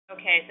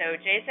Okay, so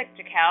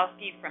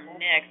Jakowski from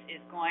NICS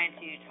is going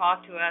to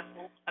talk to us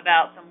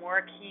about some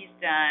work he's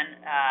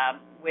done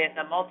with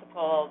a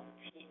multiple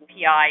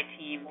PI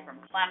team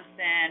from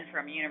Clemson,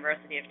 from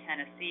University of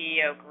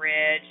Tennessee, Oak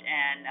Ridge,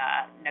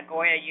 and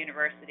Nagoya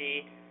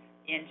University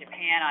in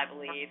Japan, I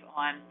believe,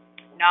 on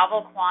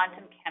novel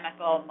quantum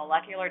chemical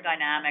molecular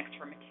dynamics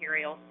for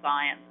material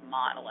science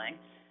modeling.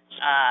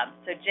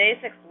 So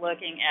JASIC's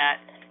looking at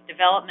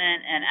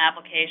development and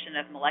application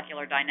of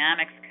molecular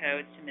dynamics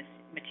codes to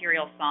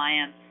material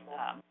science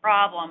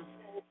problems,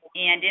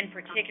 and in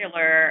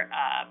particular,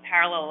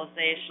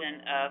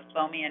 parallelization of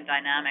Bohmian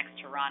dynamics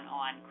to run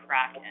on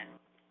Kraken.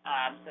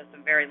 So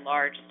some very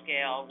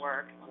large-scale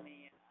work. Let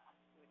me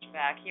switch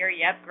back here.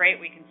 Yep,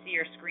 great. We can see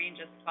your screen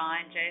just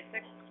fine,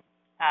 JASIC.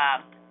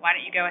 Why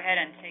don't you go ahead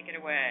and take it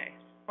away?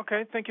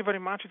 Okay, thank you very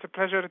much. It's a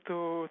pleasure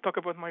to talk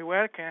about my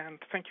work, and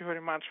thank you very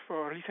much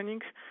for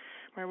listening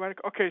my work.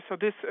 Okay, so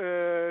this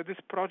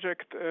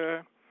project,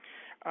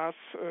 as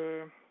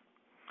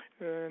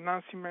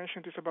Nancy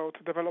mentioned, is about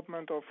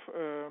development of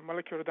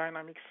molecular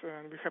dynamics,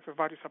 and we have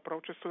various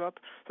approaches to that.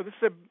 So this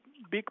is a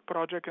big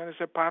project, and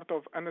it's a part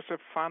of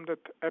NSF-funded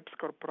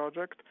EPSCoR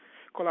project,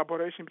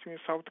 collaboration between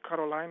South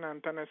Carolina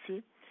and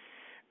Tennessee.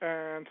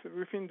 And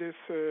within this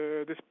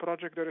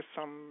project, there is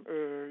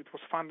it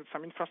was funded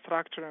some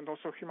infrastructure and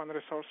also human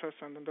resources,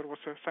 and then there was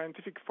a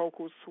scientific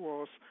focus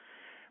was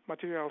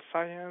material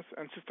science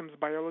and systems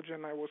biology,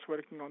 and I was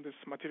working on this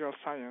material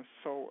science.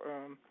 So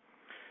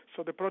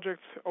the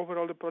project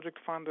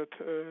funded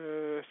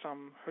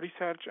some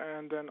research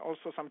and then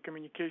also some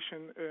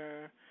communication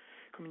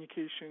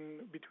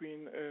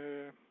between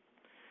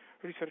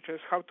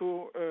researchers, how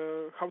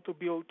to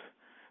build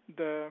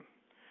the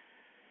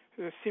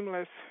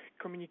seamless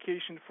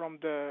communication from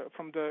the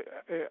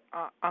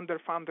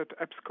underfunded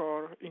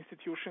EPSCoR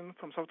institution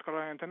from South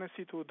Carolina and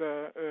Tennessee to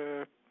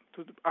the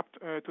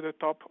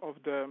top of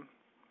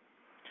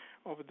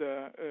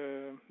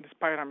this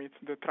pyramid,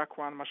 the track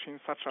 1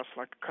 machines such as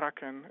like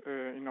Kraken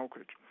in Oak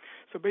Ridge.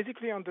 So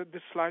basically on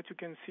this slide you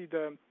can see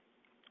the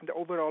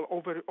overall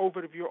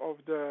overview of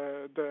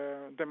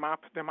the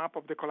map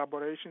of the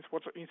collaborations,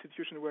 what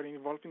institutions were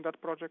involved in that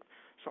project.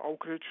 So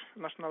Oak Ridge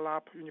National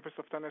Lab, University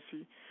of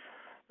Tennessee,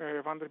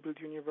 Vanderbilt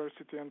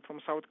University, and from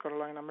South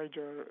Carolina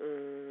major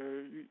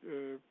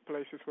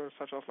places were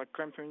such as like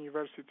Clemson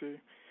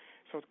University,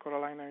 South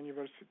Carolina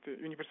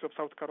University of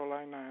South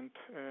Carolina,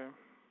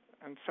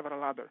 and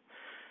several other.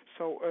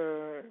 So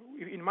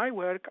in my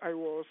work I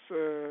was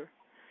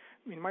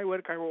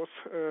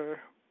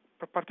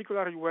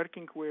particularly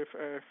working with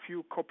a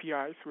few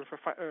co-PIs. So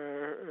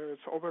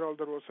overall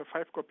there was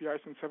 5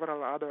 co-PIs and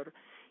several other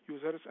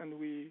users, and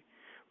we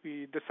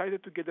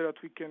decided together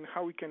that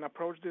how we can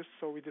approach this.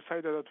 So we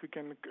decided that we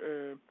can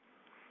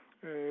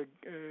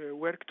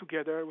work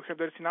together.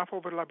 There's enough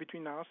overlap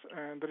between us,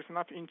 and there is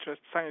enough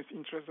science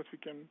interest that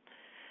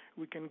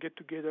we can get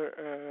together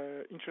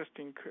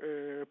interesting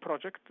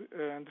project.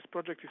 And this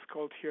project is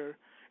called here,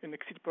 an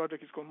EXCEED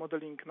project is called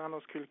Modeling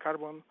Nanoscale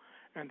Carbon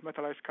and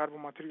Metallized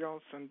Carbon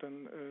Materials, and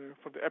then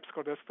for the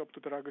EPSCoR desktop to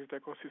the rugged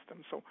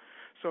ecosystem. So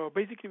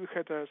basically we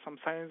had some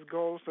science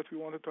goals that we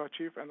wanted to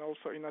achieve, and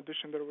also in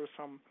addition there were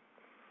some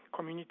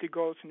community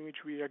goals in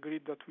which we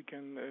agreed that we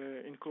can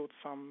include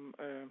some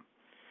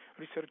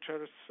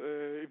researchers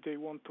if they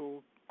want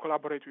to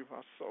collaborate with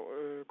us. So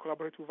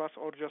collaborate with us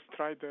or just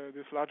try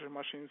these larger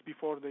machines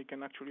before they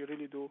can actually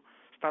really do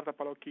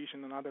startup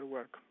allocation and other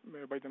work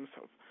by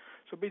themselves.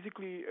 So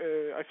basically,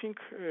 I think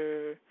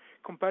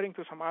comparing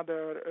to some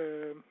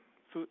other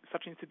to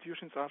such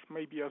institutions as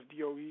maybe as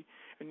DOE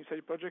and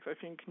USAID projects, I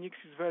think NICS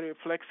is very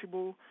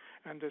flexible,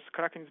 and this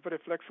Kraken is very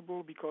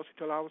flexible because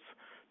it allows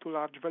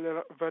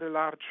very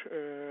large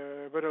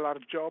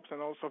jobs and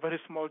also very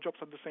small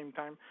jobs at the same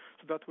time.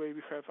 So that way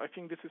we have, I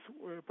think this is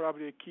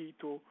probably a key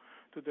to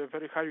the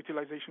very high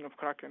utilization of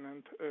Kraken,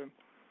 and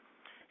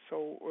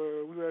so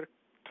we were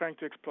trying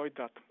to exploit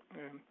that.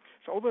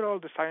 So overall,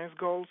 the science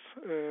goals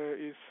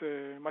is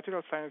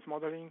material science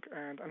modeling,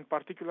 and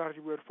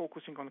particularly we're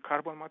focusing on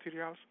carbon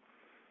materials.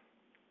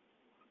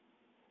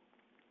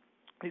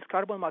 These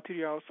carbon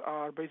materials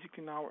are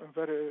basically now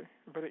very,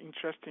 very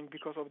interesting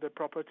because of the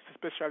properties,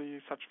 especially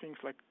such things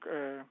like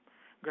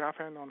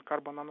graphene on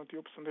carbon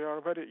nanotubes, and they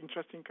are very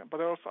interesting, but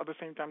also at the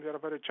same time they are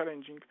very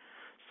challenging.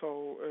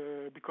 So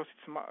because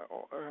it's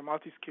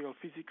multi-scale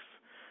physics,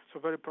 so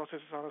very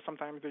processes are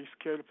sometimes they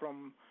scale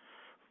from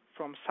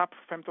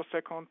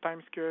sub-femtosecond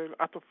time scale,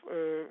 out of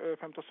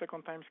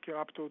femtosecond time scale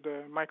up to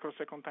the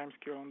microsecond time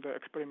scale on the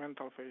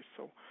experimental phase.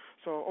 So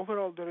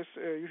overall there is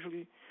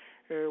usually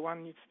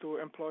one needs to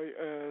employ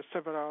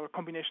several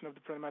combination of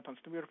different methods.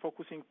 We are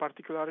focusing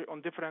particularly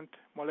on different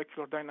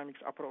molecular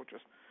dynamics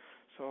approaches.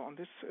 So on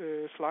this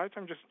slide,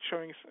 I'm just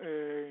showing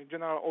a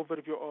general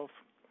overview of,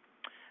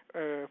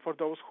 for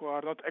those who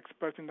are not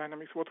experts in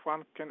dynamics, what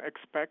one can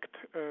expect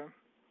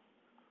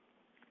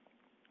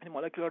in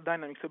molecular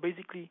dynamics. So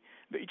basically,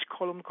 each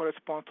column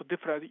corresponds to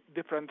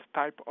different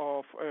type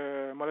of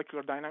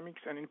molecular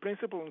dynamics, and in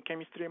principle, in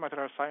chemistry,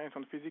 material science,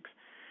 and physics,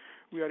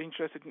 we are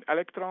interested in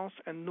electrons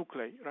and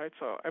nuclei, right?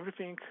 So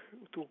everything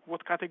to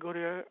what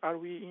category are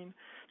we in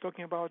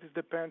talking about, it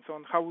depends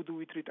on how do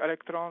we treat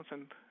electrons,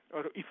 and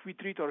or if we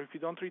treat or if we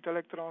don't treat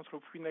electrons, or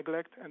if we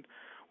neglect, and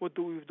what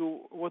do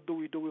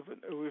we do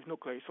with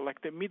nuclei. So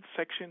like the mid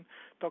section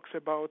talks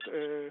about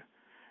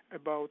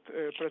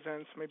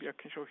presents. Maybe I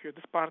can show here.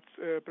 This part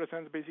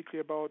presents basically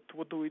about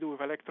what do we do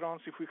with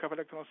electrons if we have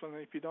electrons and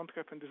if we don't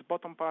have. And this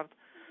bottom part,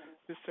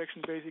 this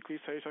section basically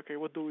says, okay,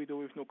 what do we do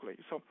with nuclei?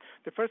 So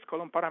the first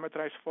column,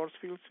 parameterized force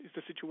fields, is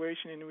the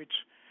situation in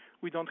which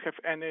we don't have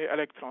any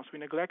electrons. We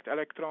neglect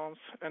electrons,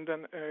 and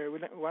then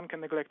one can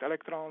neglect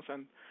electrons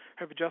and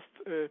have just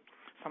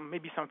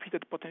maybe some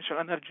fitted potential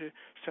energy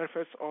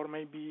surface or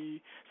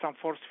maybe some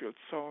force fields.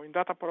 So in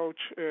that approach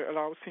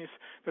allows, since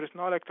there is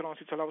no electrons,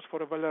 it allows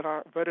for a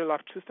very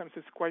large systems.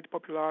 It's quite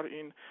popular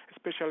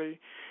especially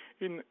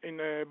in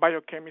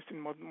biochemistry,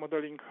 in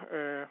modeling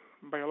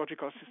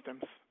biological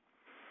systems.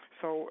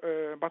 So,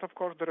 but of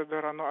course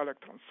there are no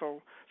electrons.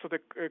 So the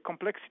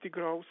complexity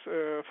grows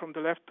from the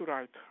left to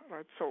right.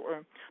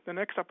 So the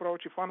next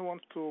approach, if one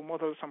wants to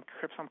model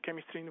have some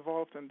chemistry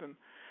involved, and then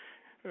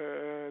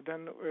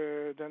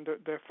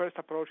the first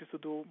approach is to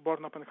do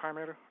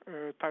Born-Oppenheimer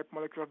type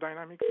molecular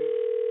dynamics.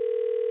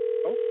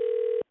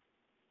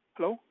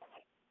 Hello?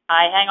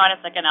 Hi, hang on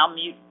a second. I'll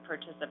mute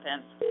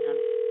participants.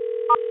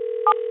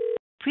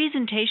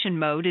 Presentation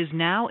mode is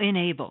now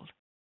enabled.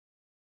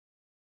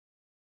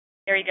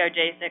 There you go,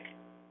 Jacek.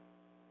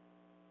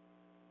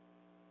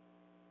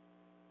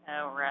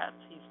 Oh, rats.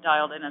 He's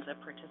dialed in as a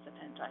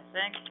participant, I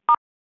think.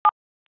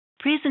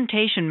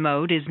 Presentation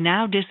mode is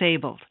now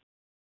disabled.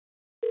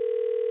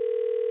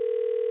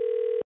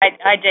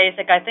 Hi,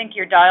 Jacek. I think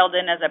you're dialed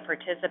in as a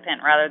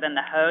participant rather than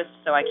the host,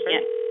 so I can't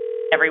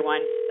hear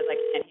everyone because I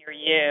can't hear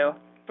you.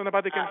 So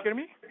nobody can hear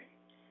me?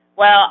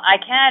 Well, I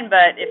can,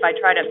 but if I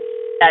try to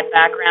that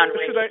background...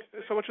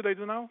 So what should I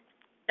do now?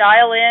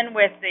 Dial in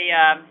with the...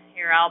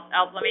 here,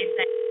 let me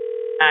send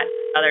that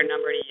other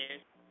number to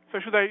use. So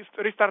should I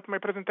restart my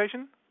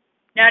presentation?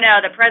 No,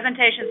 the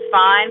presentation's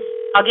fine.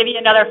 I'll give you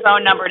another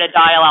phone number to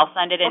dial. I'll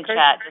send it in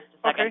chat. Just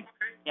a second.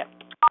 Okay.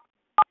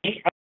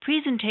 Yep.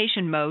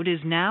 Presentation mode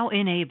is now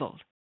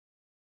enabled.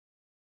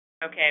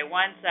 Okay,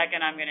 1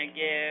 second. I'm going to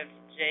give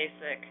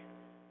Jacek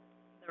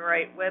the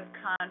right web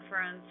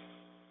conference.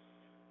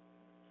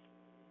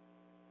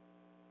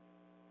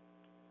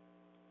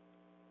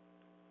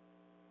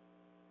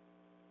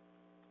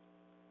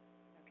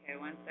 Okay,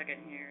 1 second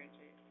here,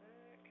 Jacek.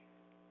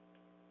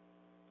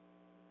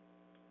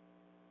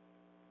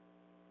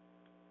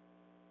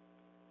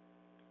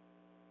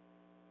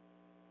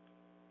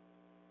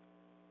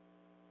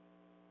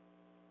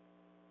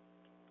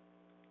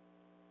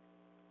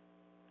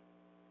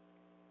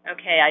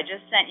 Okay, I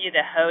just sent you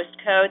the host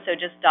code, so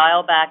just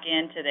dial back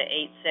into the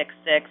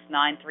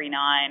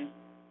 866-939-8416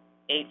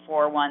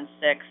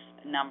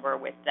 number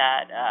with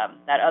that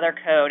other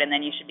code, and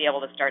then you should be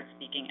able to start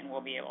speaking, and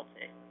we'll be able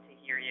to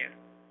hear you.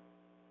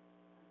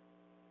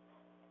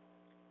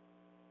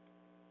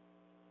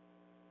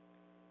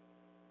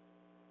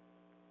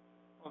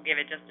 We'll give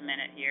it just a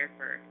minute here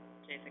for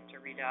Jacek to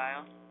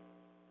redial.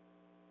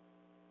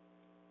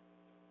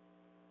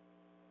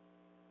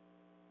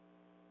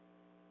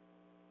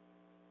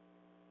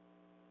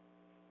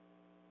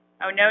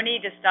 Oh, no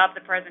need to stop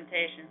the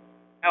presentation.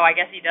 Oh, I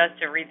guess he does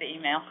to read the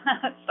email.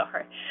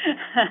 Sorry.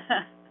 Let's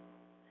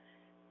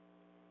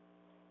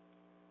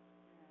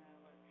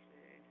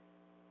see.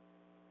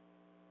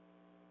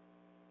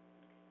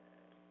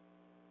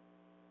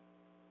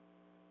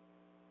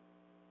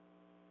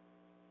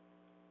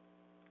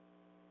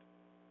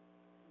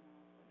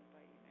 I'll send it by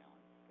email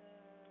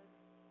instead.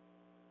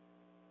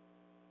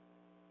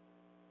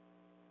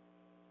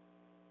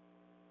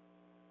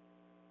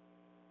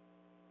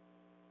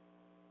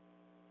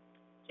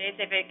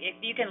 Jacek, if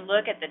you can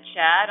look at the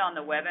chat on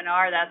the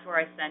webinar, that's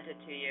where I sent it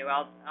to you.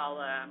 I'm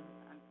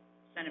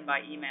sending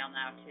by email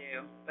now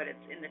too, but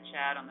it's in the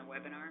chat on the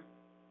webinar.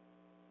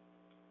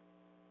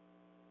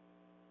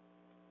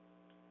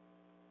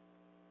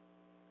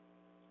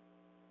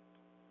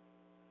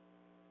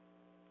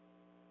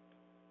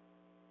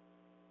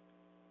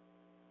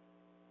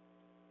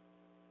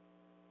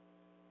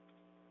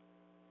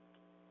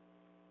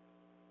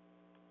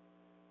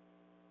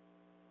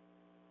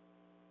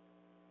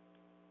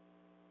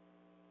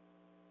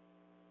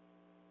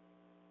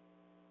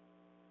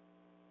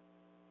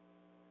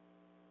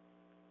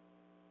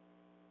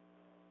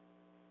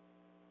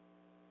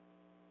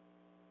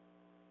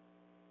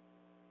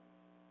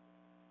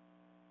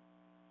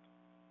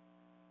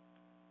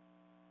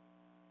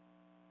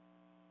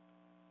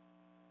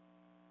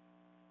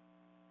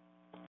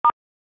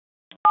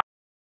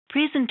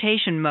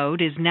 Presentation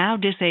mode is now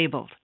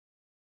disabled.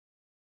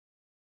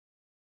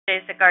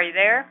 Jacek, are you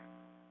there?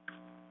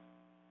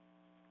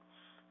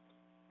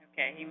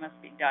 Okay, he must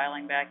be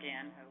dialing back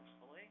in,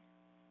 hopefully.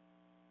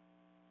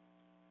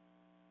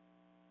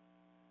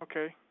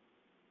 Okay.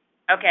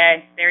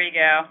 Okay, there you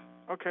go.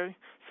 Okay.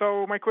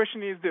 So my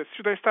question is this: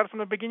 should I start from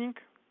the beginning?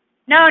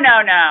 No.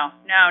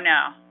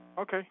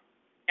 Okay.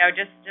 No,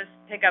 just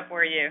pick up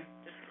where you.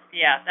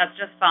 Yeah, that's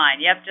just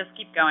fine. Yep, just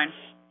keep going.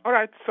 All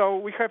right. So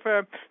we have.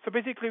 So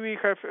basically, we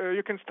have.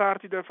 You can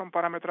start either from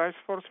parameterized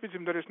force fields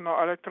if there is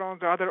no electron.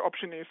 The other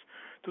option is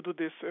to do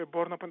this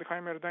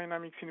Born-Oppenheimer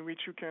dynamics, in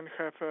which you can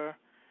have.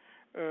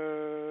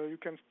 You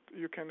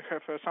can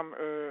have some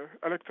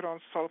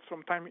electrons solved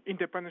from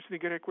time-independent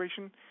Schrödinger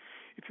equation.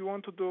 If you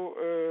want to do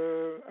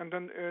and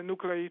then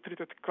nuclei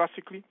treated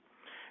classically.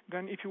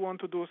 Then if you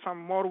want to do some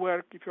more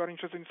work, if you are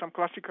interested in some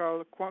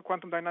classical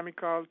quantum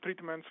dynamical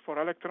treatments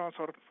for electrons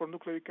or for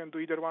nuclei, you can do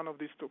either one of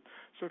these two.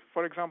 So,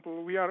 for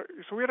example, we are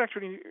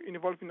actually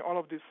involved in all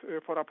of these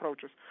four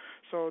approaches.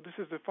 So this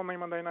is the von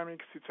Neumann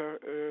dynamics. It's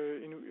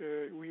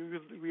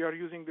we are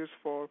using this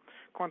for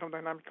quantum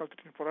dynamical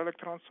treatment for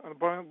electrons, and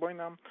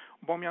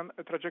Bohmian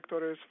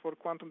trajectories for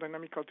quantum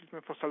dynamical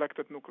treatment for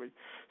selected nuclei.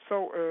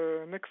 So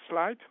next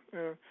slide.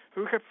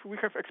 So we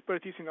have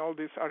expertise in all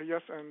these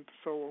areas, and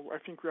so I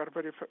think we are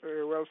very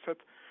well set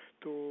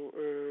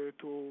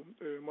to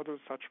model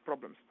such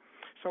problems.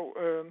 So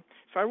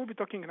I will be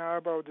talking now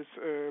about this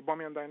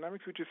Bohmian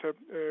dynamics, which is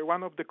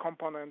one of the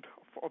components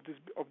of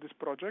this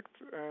project,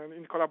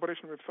 in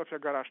collaboration with Sofia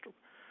Garaszczuk.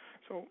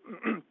 So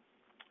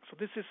so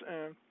this is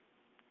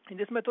in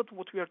this method,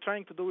 what we are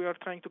trying to do, we are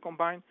trying to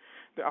combine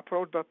the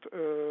approach that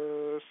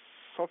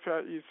Sofia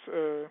is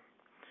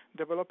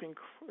developing,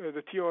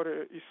 the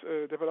theory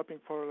is developing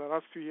for the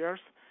last few years,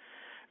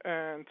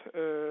 and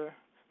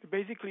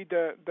basically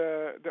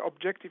the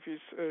objective is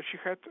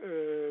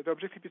the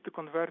objective is to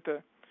convert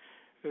a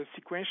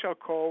sequential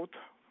code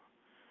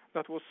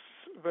that was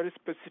very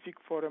specific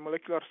for a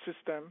molecular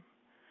system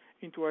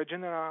into a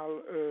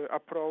general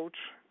approach,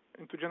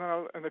 into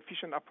general and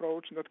efficient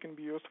approach that can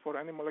be used for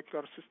any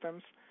molecular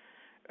systems,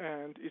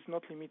 and is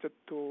not limited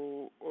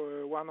to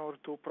one or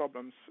two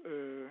problems,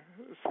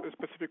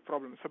 specific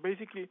problems. So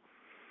basically,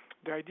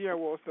 the idea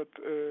was that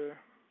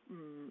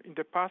in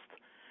the past,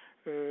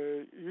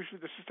 usually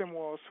the system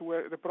was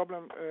where the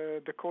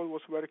code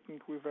was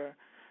working with a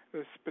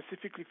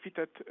specifically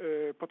fitted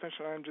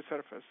potential energy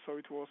surface. So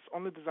it was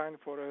only designed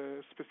for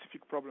a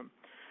specific problem.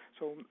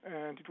 So,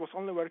 and it was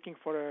only working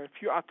for a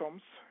few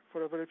atoms,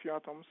 for a very few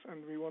atoms,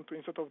 and we want to,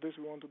 instead of this,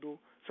 we want to do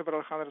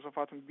several hundreds of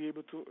atoms, be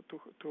able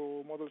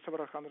to model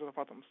several hundreds of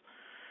atoms.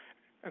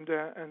 And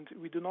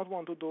we do not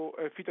want to do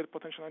a fitted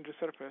potential energy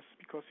surface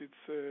because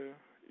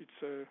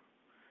it's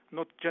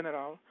not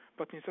general,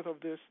 but instead of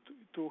this,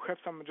 to have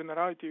some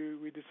generality,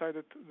 we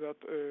decided that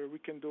we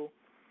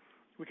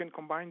can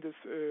combine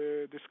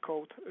this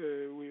code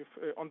with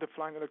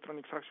on-the-fly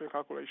electronic structure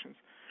calculations.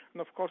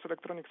 And of course,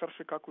 electronic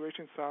structure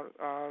calculations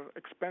are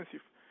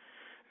expensive,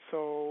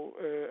 so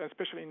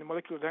especially in the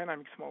molecular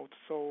dynamics mode.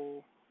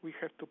 So we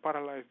have to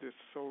parallelize this.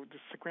 So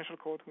this sequential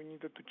code we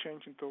needed to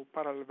change into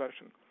parallel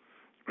version.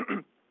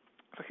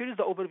 So here is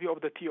the overview of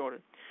the theory.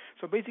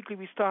 So basically,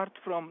 we start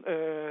from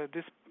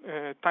this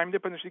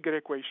time-dependent Schrödinger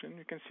equation.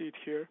 You can see it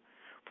here.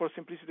 For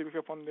simplicity, we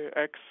have on the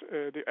x.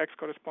 The x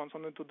corresponds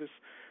only to this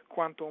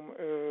quantum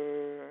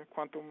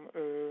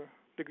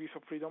degrees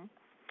of freedom.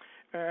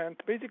 And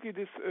basically,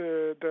 this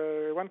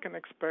the one can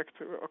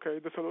expect. Okay,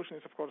 the solution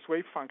is of course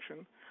wave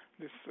function.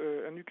 This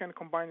and you can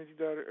combine it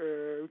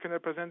either. We can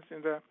represent it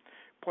in the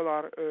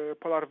polar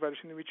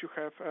version, in which you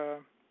have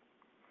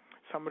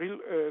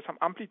some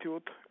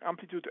amplitude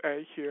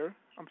A here,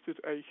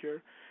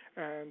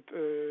 and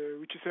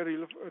which is a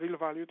real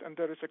value, and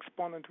there is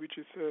exponent which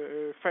is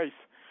phase,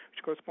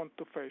 which corresponds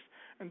to phase.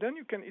 And then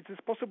it is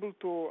possible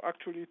to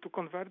actually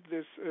convert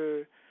this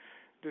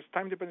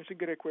time-dependent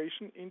Schrödinger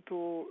equation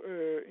into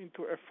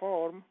a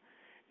form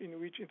in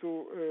which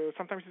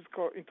sometimes it's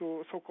called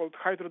into so-called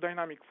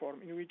hydrodynamic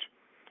form, in which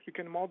you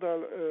can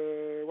model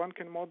one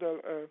can model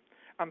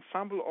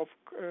ensemble of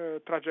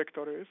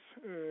trajectories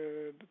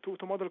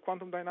to model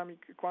quantum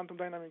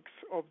dynamics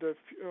of the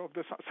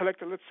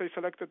selected, let's say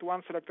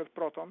one selected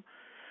proton.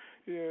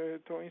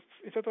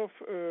 Instead of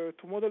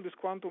to model this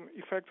quantum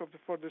effect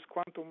for this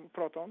quantum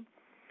proton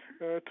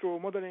through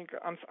modeling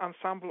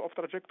ensemble of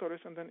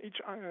trajectories, and then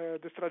each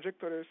these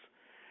trajectories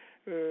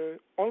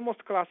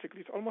almost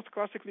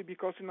classically,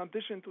 because in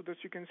addition to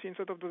this, you can see in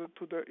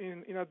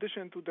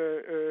addition to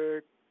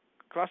the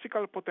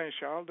classical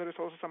potential, there is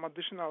also some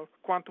additional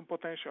quantum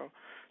potential.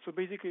 So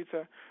basically, it's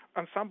an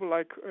ensemble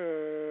like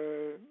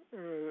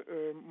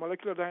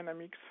molecular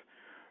dynamics,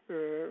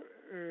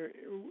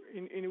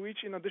 in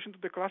which, in addition to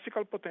the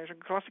classical potential,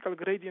 classical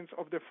gradients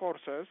of the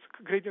forces,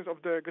 gradients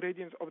of the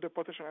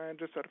potential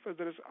energy surface,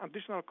 there is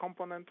additional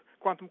component,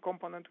 quantum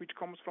component, which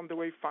comes from the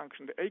wave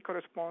function. The A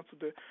corresponds to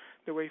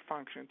the wave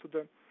function.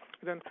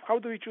 Then how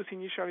do we choose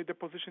initially the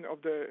position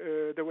of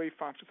the wave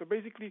function? So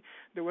basically,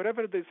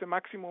 wherever there is a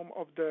maximum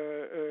of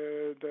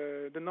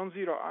the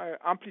non-zero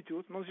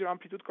amplitude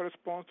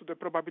corresponds to the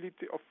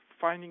probability of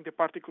finding the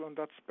particle in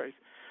that space.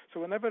 So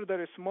whenever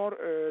there is more,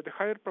 the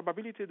higher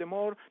probability, the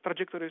more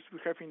trajectories we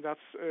have in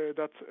that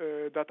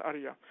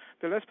area.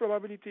 The less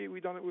probability,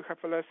 we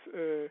have less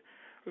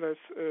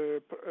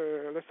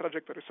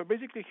trajectory. So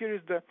basically, here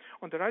is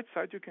on the right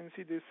side, you can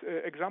see this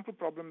example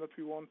problem that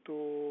we want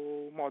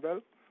to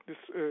model. This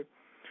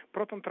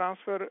proton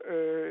transfer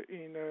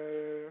in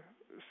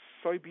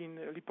soybean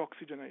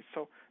lipoxygenase.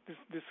 So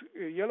this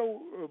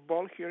yellow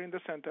ball here in the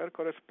center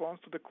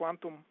corresponds to the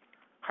quantum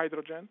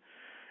hydrogen,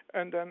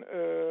 and then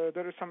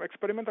there is some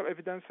experimental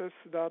evidences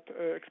that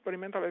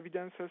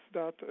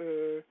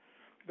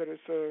there is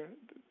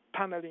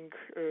tunneling.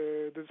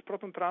 This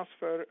proton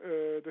transfer,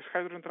 this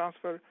hydrogen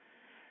transfer,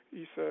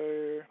 is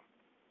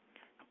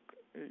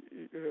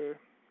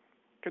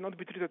cannot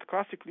be treated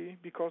classically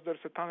because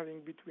there's a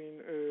tunneling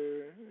between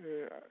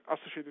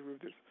associated with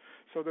this.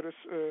 So there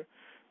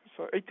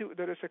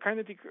is a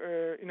kinetic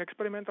in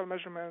experimental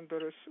measurement.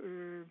 There is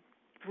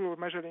through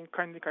measuring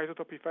kinetic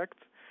isotope effects,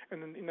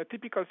 and in a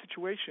typical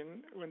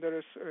situation when there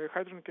is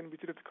hydrogen can be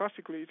treated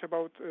classically, it's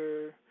about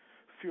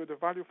few. The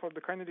value for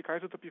the kinetic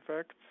isotope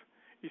effects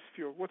is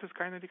few. What is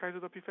kinetic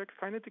isotope effect?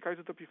 Kinetic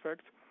isotope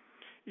effect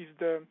is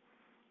the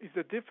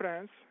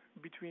difference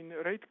between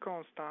rate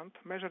constant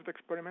measured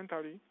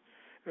experimentally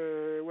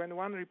when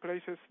one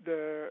replaces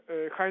the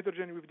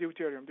hydrogen with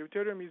deuterium.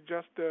 Deuterium is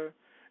just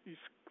is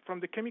from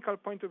the chemical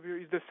point of view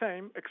is the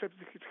same, except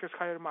it has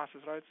higher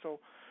masses, right? So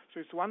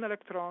it's one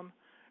electron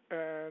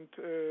and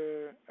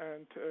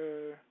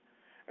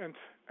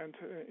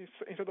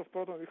instead of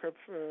proton we have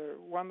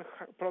one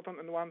proton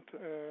and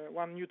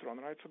one neutron,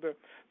 right? So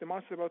the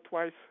mass is about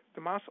twice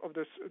the mass of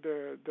the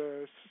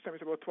system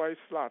is about twice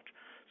large.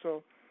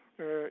 So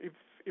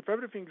if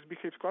everything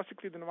behaves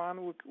classically, then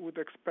one would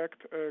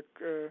expect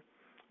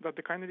that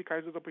the kinetic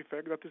isotope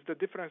effect, that is the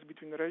difference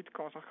between rate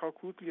constant, how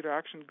quickly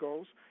reaction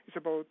goes, is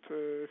about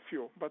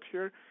few. But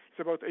here it's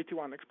about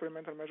 81.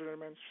 Experimental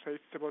measurements say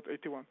it's about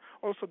 81.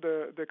 Also,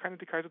 the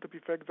kinetic isotope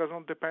effect does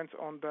not depend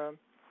on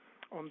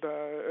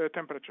the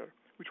temperature,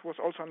 which was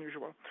also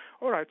unusual.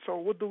 All right. So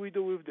what do we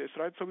do with this,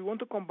 right? So we want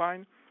to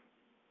combine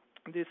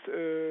this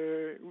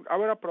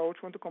our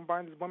approach. Want to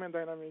combine this Bohmian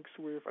dynamics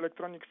with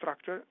electronic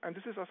structure, and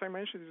this is, as I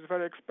mentioned, is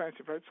very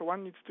expensive, right? So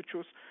one needs to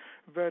choose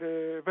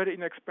very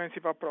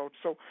inexpensive approach.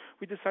 So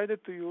we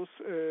decided to use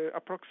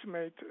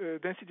approximate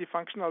density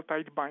functional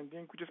tight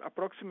binding, which is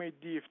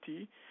approximate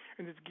DFT,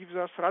 and it gives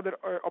us rather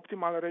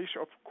optimal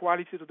ratio of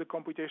quality to the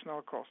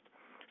computational cost.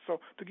 So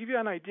to give you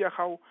an idea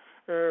how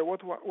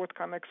what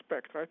can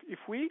expect, right?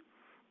 If we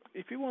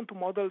want to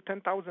model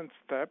 10,000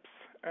 steps,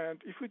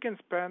 and if we can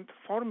spend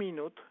 4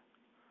 minutes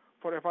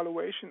for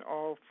evaluation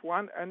of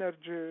one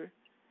energy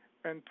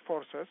and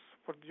forces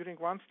during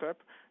one step,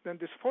 then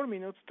this 4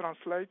 minutes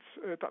translates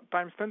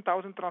times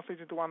 10,000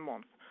 translates into 1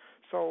 month.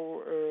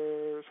 So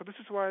this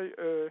is why,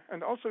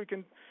 and also you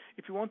can,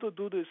 if you want to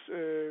do this,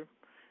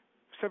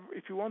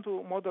 if you want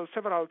to model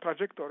several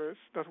trajectories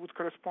that would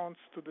correspond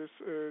to this,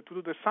 to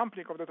do the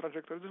sampling of the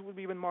trajectory, this would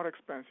be even more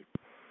expensive.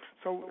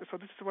 So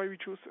this is why we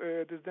choose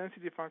this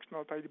density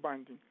functional tight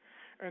binding,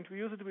 and we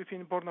use it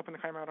within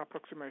Born-Oppenheimer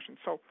approximation.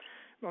 So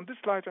on this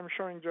slide, I'm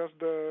showing just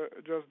the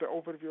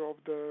overview of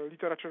the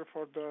literature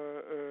for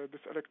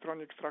this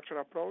electronic structure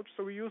approach.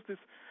 So we use this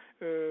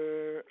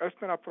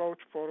Elsner approach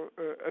for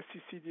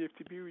SCC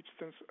DFTB, which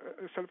stands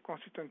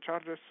self-consistent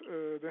charges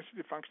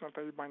density functional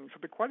tight binding. So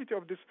the quality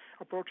of this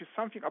approach is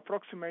something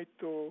approximate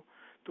to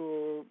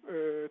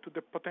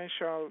the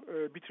potential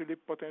bit-relief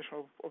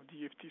potential of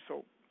DFT.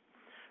 So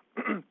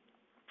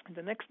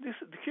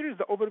here is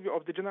the overview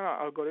of the general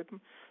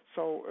algorithm.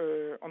 So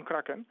on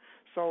Kraken.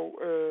 So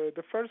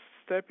the first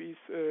step is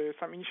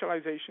some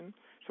initialization.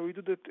 So we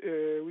do that.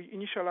 We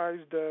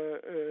initialize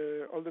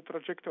all the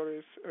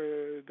trajectories,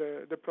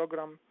 the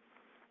program,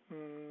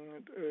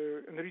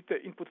 and read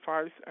the input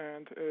files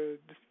and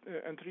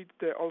read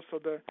also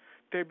the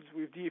tables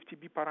with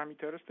DFTB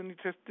parameters. Then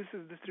this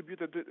is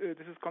distributed.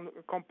 This is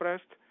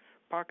compressed,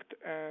 packed,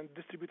 and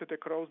distributed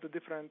across the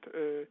different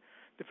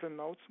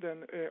nodes.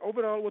 Then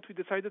overall, what we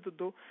decided to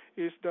do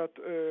is that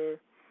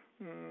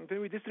then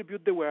we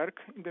distribute the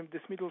work in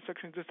this middle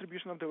section,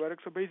 distribution of the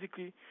work. So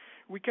basically,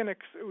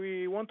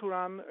 we want to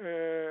run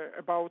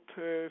about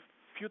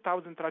few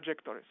thousand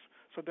trajectories.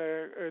 So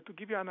to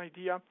give you an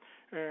idea,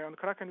 on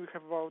Kraken we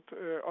have about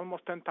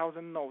almost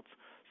 10,000 nodes.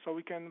 So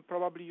we can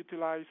probably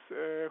utilize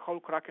whole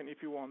Kraken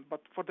if you want.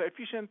 But for the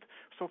efficient,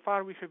 so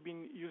far we have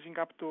been using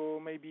up to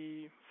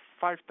maybe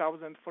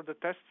 5,000 for the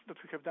tests that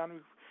we have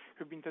done.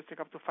 We've been testing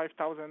up to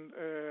 5,000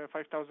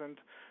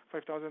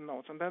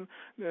 nodes. And then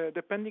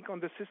depending on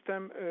the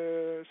system,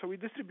 so we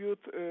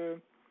distribute.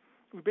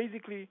 We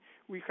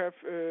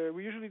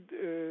usually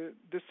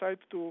decide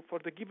for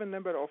the given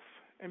number of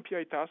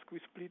MPI tasks, we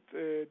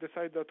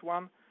decide that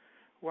one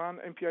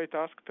MPI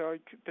task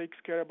takes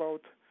care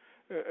about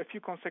a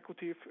few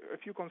consecutive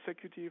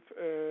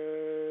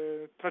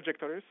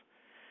trajectories.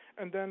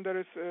 And then there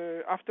is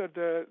after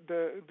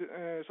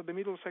so the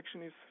middle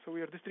section is, so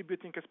we are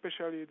distributing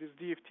especially this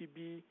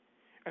DFTB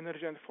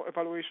energy and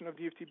evaluation of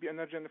DFTB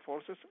energy and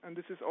forces, and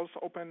this is also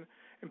open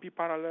MP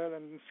parallel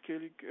and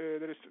scaling.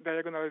 There is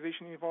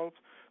diagonalization involved.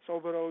 So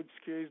overall, it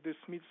scales this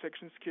mid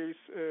section scales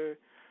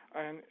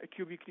and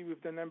cubically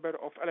with the number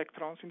of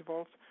electrons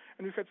involved.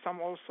 And we had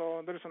some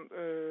also.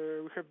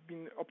 We have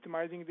been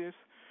optimizing this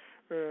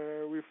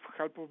with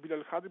help of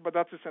Bilal Khadri, but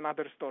that is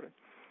another story.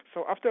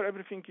 So after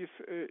everything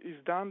is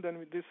done, then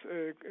with this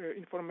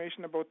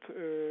information about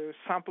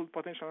sampled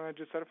potential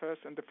energy surface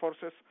and the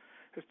forces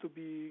has to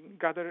be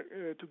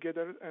gathered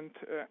together,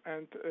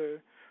 and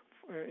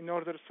in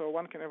order so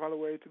one can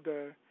evaluate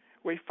the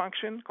wave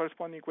function,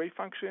 corresponding wave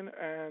function,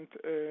 and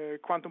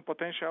quantum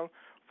potential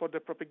for the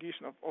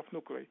propagation of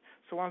nuclei.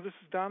 So once this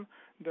is done,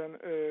 then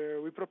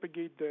we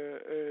propagate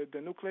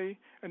the nuclei,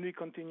 and we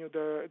continue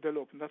the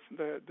loop. And that's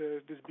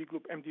this big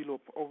loop, MD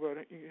loop,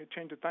 over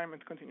change the time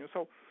and continue.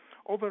 So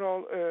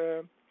overall,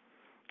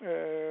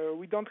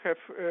 we don't have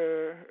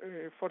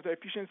for the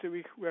efficiency.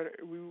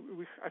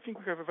 I think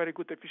we have a very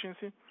good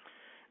efficiency.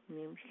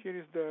 Here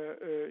is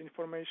the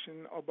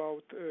information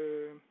about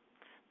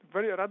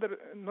rather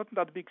not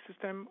that big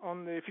system,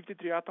 only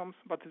 53 atoms,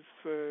 but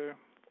it's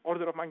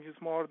order of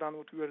magnitude more than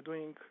what we were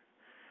doing,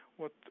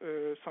 what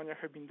Sonia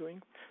have been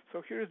doing.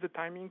 So here is the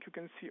timing. You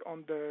can see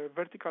on the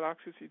vertical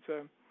axis it's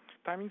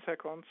time in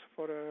seconds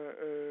for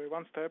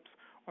one step.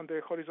 On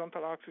the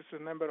horizontal axis, the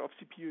number of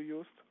CPU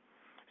used.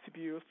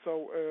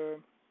 So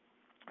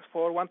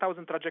for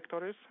 1,000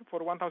 trajectories,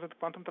 for 1,000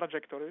 quantum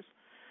trajectories.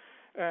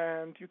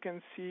 And you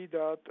can see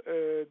that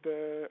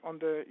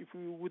if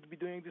we would be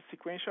doing this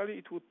sequentially,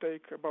 it would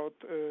take about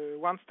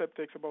one step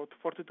takes about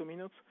 42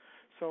 minutes.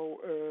 So,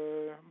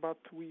 but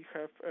we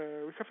have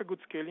a good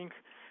scaling,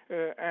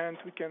 and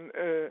we can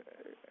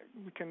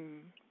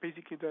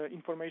basically the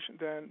information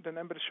the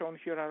numbers shown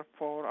here are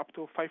for up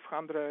to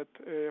 500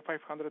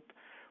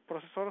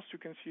 processors. You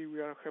can see we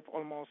have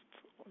almost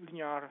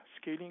linear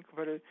scaling.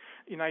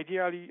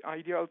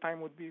 Ideal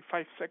time would be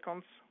 5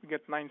 seconds. We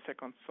get 9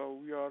 seconds, so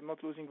we are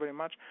not losing very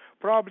much.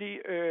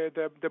 Probably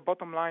the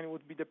bottom line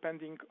would be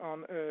depending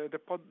on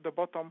the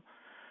bottom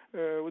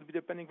would be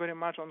depending very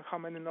much on how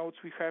many nodes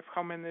we have,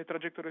 how many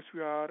trajectories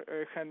we are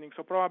handling.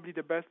 So probably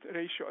the best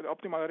ratio, the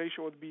optimal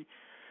ratio would be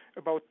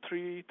about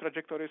 3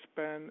 trajectories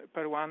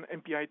per one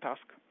MPI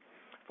task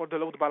for the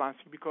load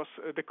balancing, because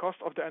the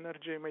cost of the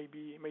energy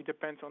may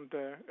depend on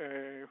the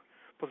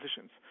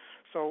positions.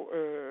 So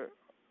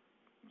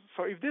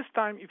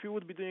if we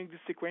would be doing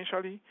this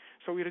sequentially,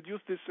 so we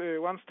reduce this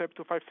one step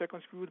to 5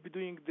 seconds. We would be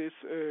doing this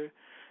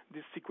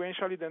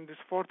sequentially, then this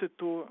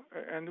 42,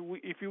 and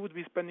if we would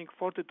be spending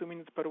 42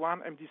 minutes per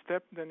one MD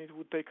step, then it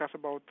would take us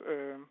about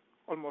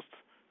almost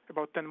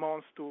about 10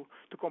 months to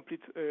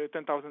complete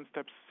 10,000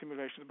 steps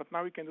simulations. But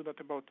now we can do that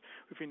about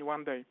within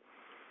one day.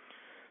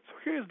 So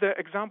here is the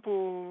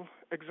example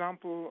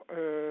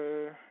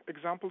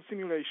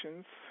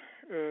simulations,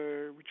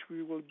 which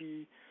we will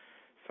be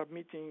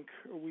submitting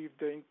with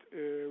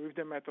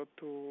the method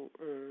to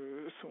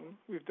soon,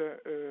 with the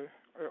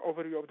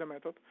overview of the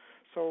method.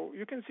 So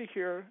you can see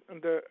here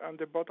on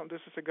the bottom,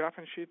 this is a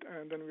graphene sheet,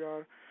 and then we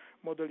are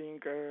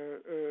modeling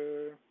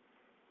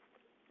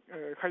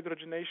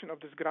hydrogenation of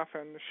this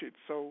graphene sheet.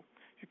 So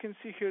you can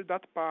see here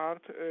that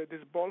part,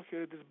 this ball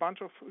here, this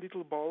bunch of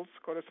little balls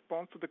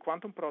corresponds to the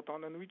quantum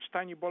proton, and each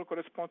tiny ball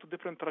corresponds to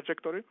different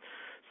trajectory.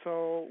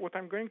 So what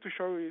I'm going to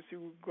show is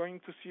you're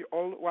going to see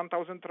all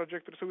 1,000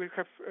 trajectories. So we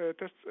have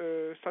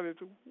studied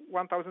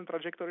 1,000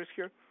 trajectories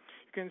here.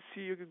 You can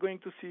see you're going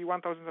to see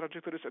 1,000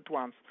 trajectories at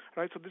once,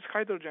 right? So this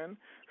hydrogen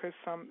has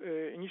some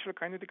initial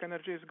kinetic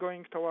energy is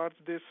going towards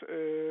this.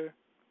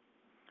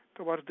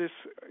 Towards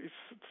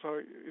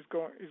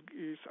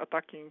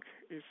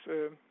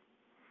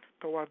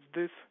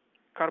this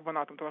carbon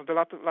atom, towards the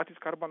lattice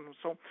carbon atom.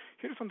 So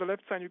here on the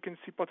left side you can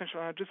see potential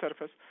energy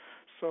surface.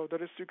 So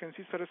you can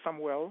see there is some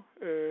well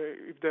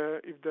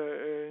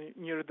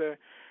near the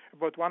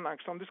about 1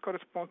 angstrom. This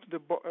corresponds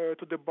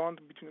to the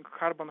bond between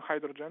carbon and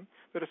hydrogen.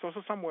 There is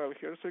also some well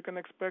here. So you can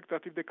expect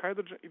that if the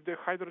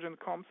hydrogen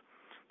comes,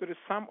 there is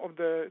some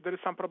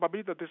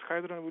probability that this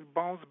hydrogen will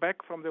bounce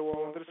back from the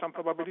wall. There is some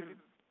probability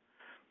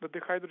that the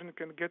hydrogen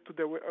can get to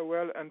the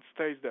well and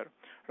stays there,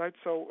 right?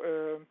 So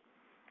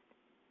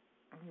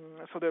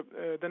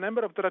the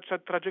number of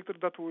trajectories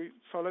that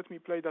so let me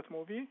play that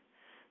movie.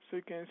 So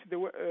you can see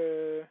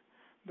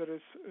there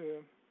is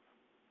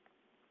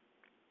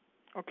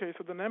okay.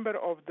 So the number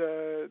of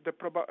the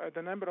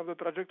number of the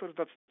trajectories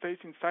that stays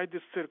inside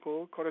this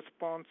circle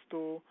corresponds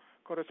to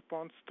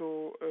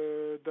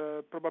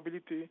the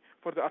probability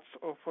for the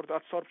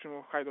absorption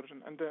of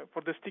hydrogen and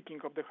for the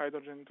sticking of the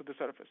hydrogen to the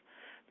surface.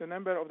 The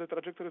number of the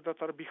trajectories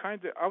that are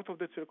behind out of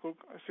the circle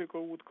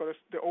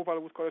the oval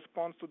would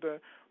correspond to the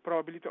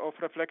probability of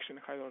reflection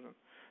hydrogen.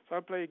 So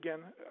I'll play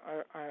again.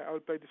 I'll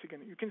play this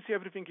again. You can see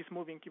everything is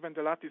moving, even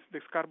the lattice,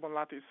 the carbon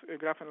lattice,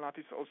 graphene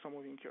lattice, also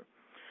moving here.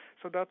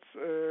 So that's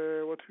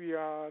what we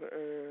are.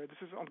 This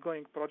is an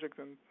ongoing project,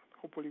 and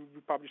hopefully will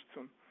be published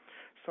soon.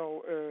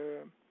 So.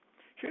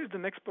 Here is the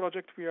next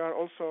project we are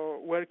also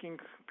working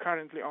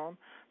currently on.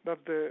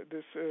 That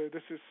this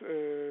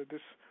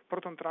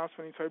proton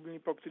transfer insoluble in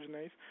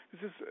epoxygenase.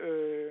 This is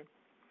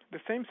the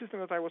same system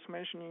that I was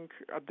mentioning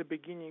at the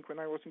beginning when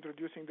I was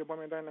introducing the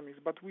Boolean dynamics.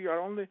 But we are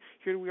only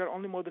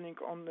modeling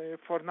on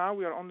for now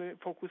we are only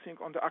focusing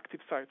on the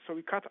active side. So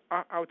we cut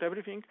out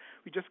everything.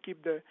 We just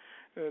keep the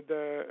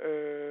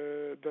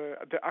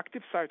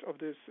active side of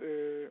this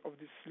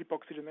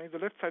lipoxygenase. The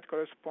left side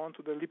corresponds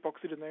to the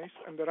lipoxygenase,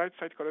 and the right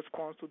side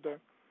corresponds to the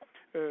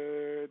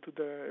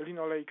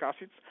linoleic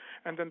acids.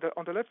 And then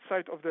on the left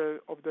side of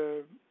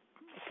the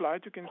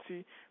slide, you can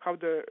see how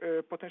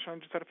the potential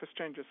energy surface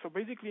changes. So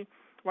basically,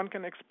 one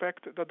can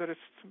expect that there is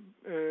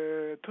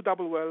two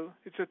double well.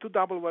 It's a two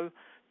double well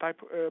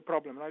type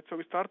problem, right? So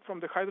we start from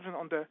the hydrogen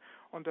on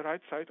the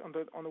right side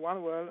on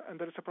one well, and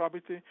there is a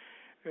probability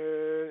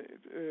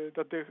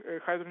that the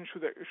hydrogen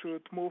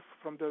should move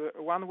from the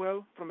one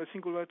well, from a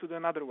single well to the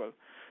another well.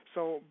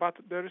 So, but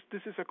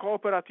this is a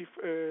cooperative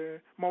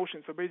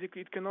motion. So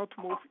basically, it cannot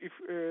move if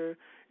it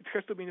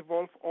has to be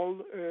involved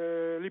all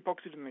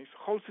lipoxygenase.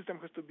 Whole system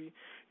has to be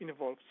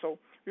involved. So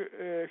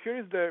here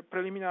is the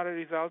preliminary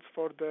results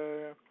for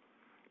the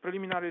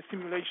preliminary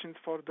simulations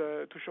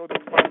to show the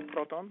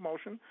proton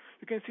motion.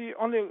 You can see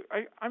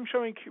I'm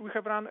showing we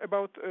have run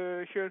about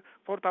here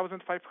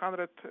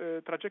 4,500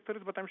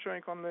 trajectories, but I'm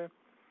showing only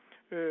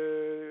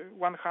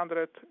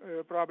 100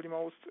 probably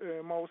most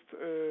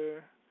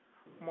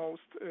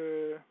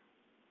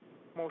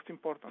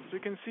important. So you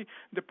can see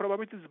the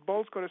probabilities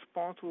both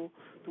correspond to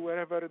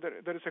wherever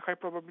there is a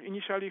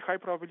initially high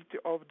probability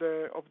of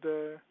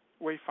the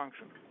wave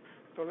function.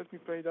 So let me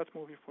play that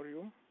movie for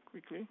you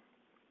quickly.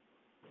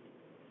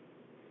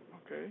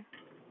 Okay.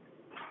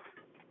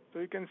 So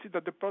you can see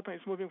that the proton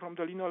is moving from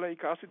the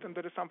linoleic acid, and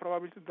there is some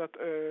probability that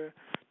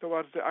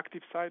towards the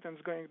active side, and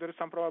there is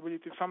some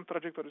probability some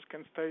trajectories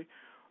can stay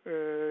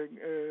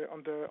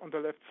on the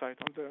left side,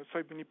 on the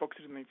soybean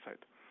lipoxygenate side.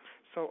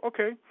 So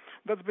okay,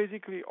 that's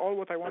basically all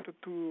what I wanted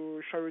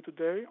to show you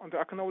today. On the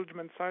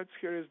acknowledgement side,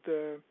 here is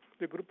the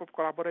group of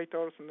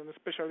collaborators, and then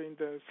especially in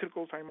the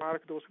circles I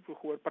marked those people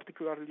who were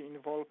particularly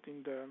involved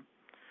in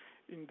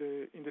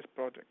this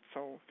project.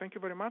 So thank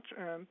you very much,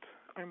 and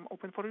I'm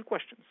open for your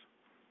questions.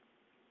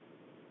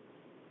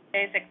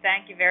 Basic,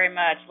 thank you very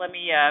much. Let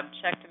me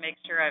check to make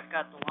sure I've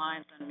got the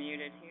lines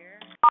unmuted here.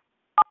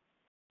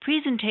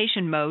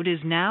 Presentation mode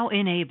is now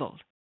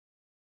enabled.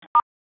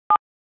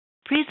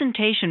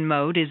 Presentation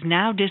mode is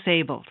now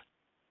disabled.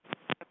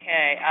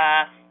 Okay.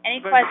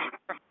 Any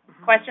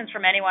questions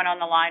from anyone on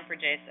the line for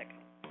Jacek?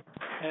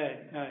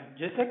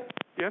 Jacek?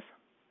 Yes?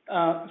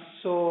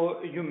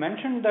 So you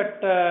mentioned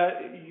that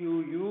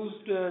you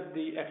used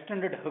the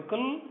extended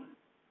Huckel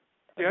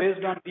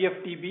based on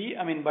DFTB.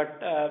 I mean,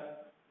 but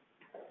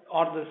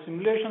are the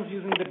simulations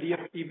using the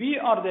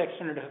DFTB or the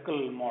extended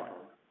Huckel model?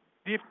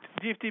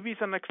 DFTB is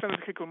an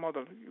extended Huckel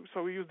model,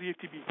 so we use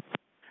DFTB.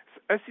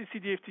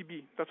 SEC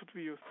DFTB, that's what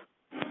we use.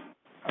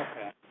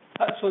 Okay.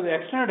 So the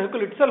extended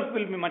Huckel itself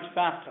will be much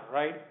faster,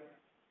 right?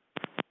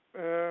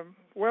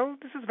 Well,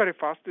 this is very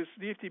fast. This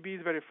DFTB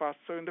is very fast.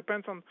 So it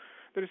depends on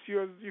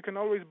you can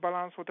always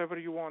balance whatever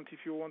you want.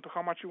 If you want to,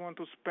 how much you want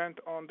to spend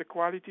on the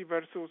quality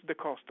versus the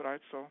cost,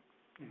 right? So,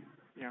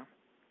 yeah.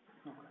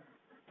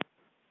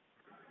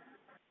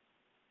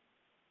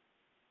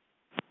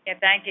 Yeah,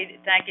 thank you,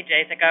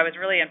 Jacek. I was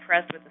really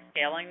impressed with the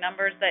scaling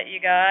numbers that you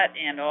got,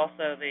 and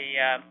also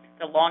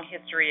the long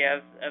history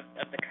of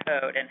the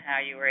code and how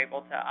you were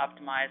able to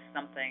optimize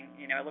something.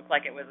 You know, it looked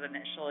like it was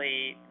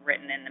initially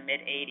written in the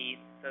mid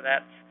 '80s, so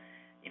that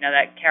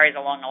carries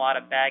along a lot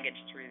of baggage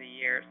through the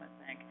years, I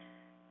think.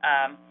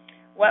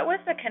 What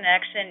was the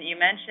connection? You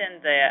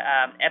mentioned the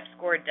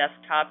EPSCoR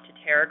desktop to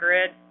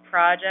TeraGrid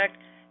project.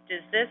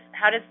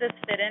 How does this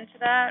fit into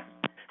that?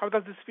 How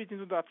does this fit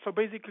into that? So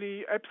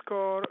basically,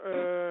 EPSCoR,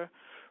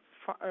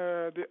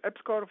 the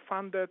EPSCoR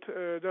funded,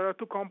 there are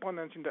two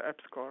components in the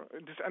EPSCoR,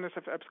 this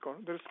NSF EPSCoR.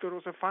 There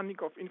was a funding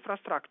of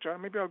infrastructure.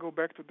 Maybe I'll go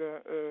back to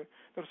there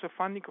was a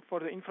funding for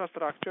the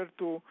infrastructure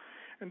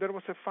and there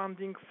was a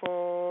funding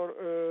for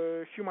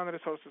human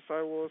resources.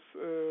 I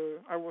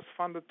was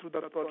funded through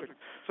that project.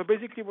 So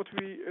basically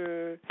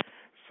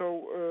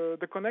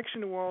the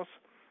connection was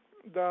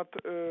that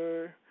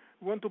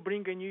we want to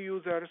bring in new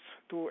users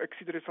to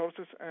exceed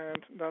resources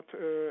and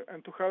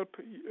to help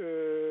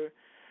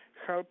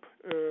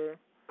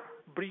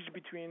bridge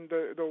between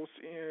those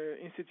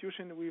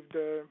institutions with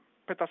the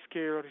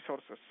petascale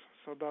resources.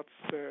 So that's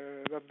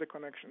the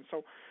connection.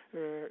 So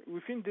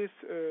within this.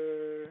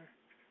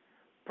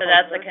 So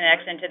that's the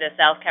connection to the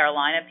South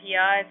Carolina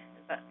PIs.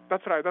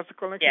 That's right. That's the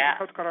connection to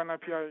South Carolina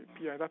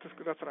PI.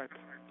 That's right.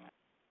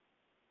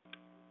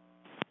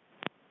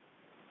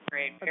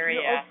 Great.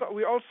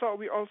 We also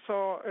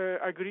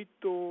agreed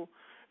to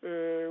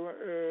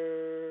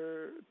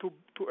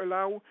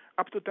allow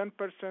up to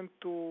 10%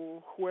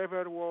 to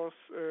whoever was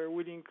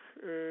willing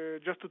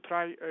just to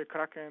try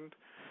Kraken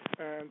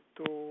and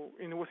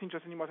was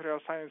interested in material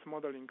science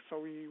modeling. So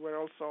we were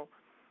also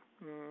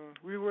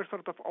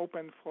sort of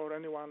open for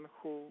anyone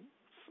who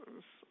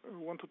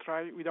want to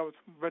try without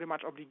very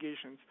much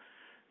obligations.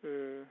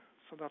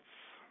 So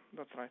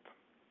that's right.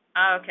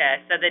 Oh,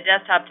 okay. So the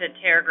desktop to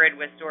TeraGrid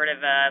was sort of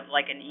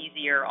like an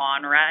easier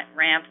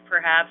on-ramp,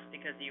 perhaps,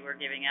 because you were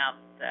giving out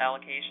the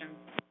allocations?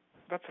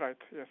 That's right,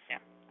 yes.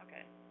 Yeah,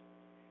 okay.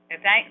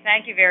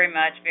 Thank you very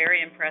much. Very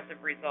impressive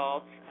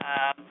results.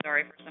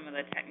 Sorry for some of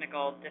the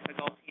technical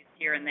difficulties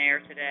here and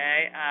there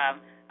today.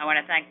 I want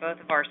to thank both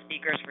of our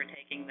speakers for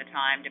taking the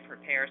time to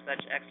prepare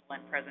such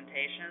excellent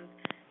presentations.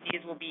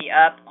 These will be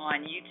up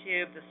on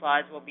YouTube. The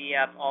slides will be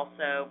up,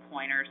 also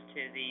pointers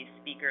to the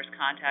speakers'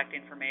 contact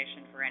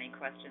information for any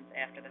questions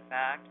after the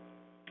fact.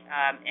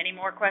 Any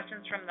more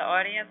questions from the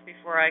audience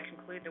before I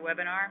conclude the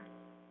webinar?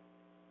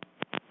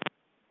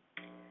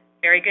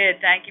 Very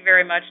good. Thank you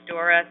very much,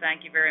 Dora.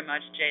 Thank you very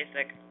much,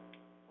 Jacek.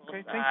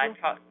 Okay, thank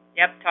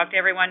you. Talk to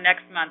everyone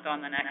next month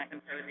on the next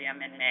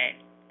symposium in May.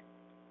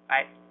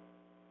 Bye.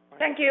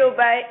 Thank you.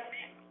 Bye.